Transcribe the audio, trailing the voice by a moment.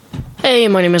Hey,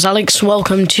 my name is Alex.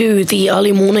 Welcome to the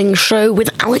early morning show with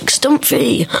Alex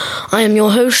Stumphy. I am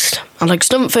your host, Alex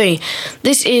Stumphy.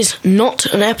 This is not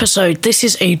an episode. This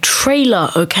is a trailer,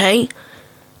 okay?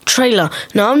 Trailer.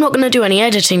 Now, I'm not going to do any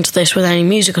editing to this with any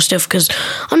music or stuff because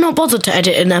I'm not bothered to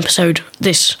edit an episode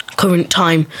this current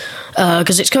time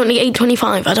because it's currently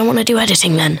 8:25. I don't want to do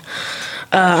editing then.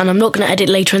 And I'm not going to edit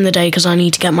later in the day because I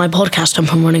need to get my podcast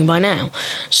up and running by now.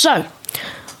 So,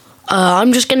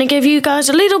 I'm just going to give you guys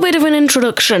a little bit of an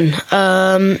introduction.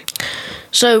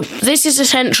 So this is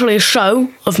essentially a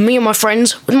show of me and my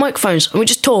friends with microphones, and we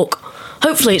just talk.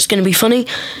 Hopefully it's going to be funny.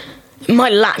 It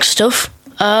might lack stuff,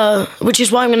 which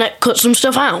is why I'm going to cut some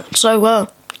stuff out. So,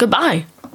 goodbye.